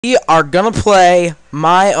We are gonna play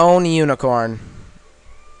My Own Unicorn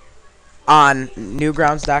on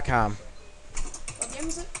Newgrounds.com. What game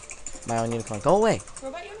is it? My Own Unicorn. Go away.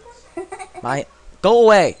 Robot Unicorn? Go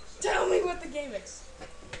away. Tell me what the game is.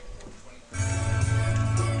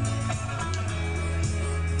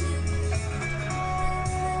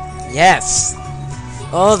 Yes.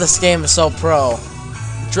 Oh, this game is so pro.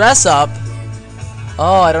 Dress up.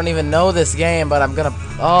 Oh, I don't even know this game, but I'm gonna.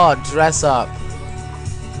 Oh, dress up.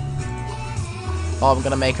 Oh, I'm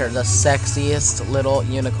gonna make her the sexiest little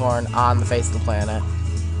unicorn on the face of the planet.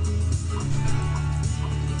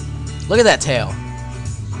 Look at that tail.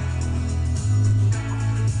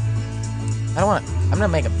 I don't want to. I'm gonna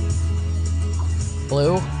make it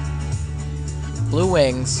blue. Blue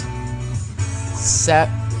wings.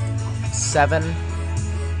 7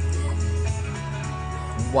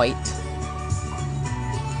 white.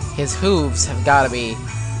 His hooves have got to be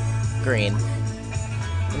green.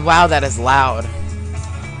 Wow, that is loud.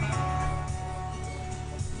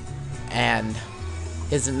 And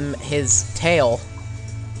his tail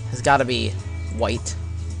has got to be white.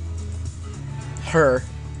 Her.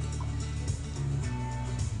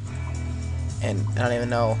 And I don't even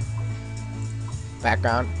know.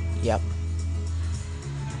 Background. Yep.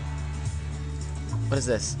 What is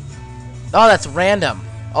this? Oh, that's random.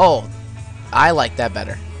 Oh, I like that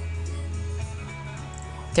better.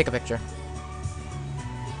 Take a picture.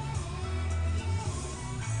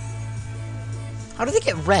 How do they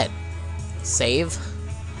get red? Save?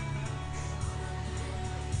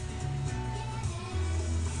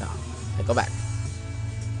 No. Okay, go back.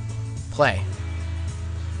 Play.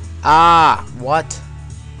 Ah, what?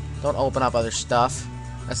 Don't open up other stuff.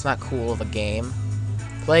 That's not cool of a game.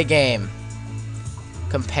 Play game.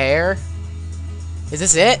 Compare. Is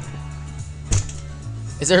this it?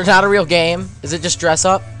 Is there not a real game? Is it just dress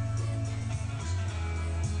up?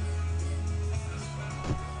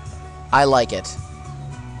 I like it.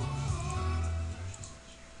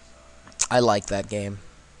 I like that game.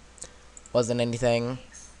 Wasn't anything.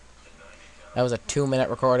 That was a 2-minute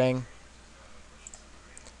recording.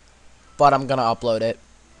 But I'm gonna upload it.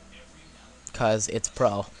 Because it's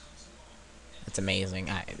pro. It's amazing.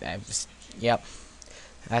 I just, yep.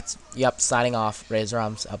 Yep, signing off. Razor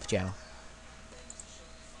Arms up channel.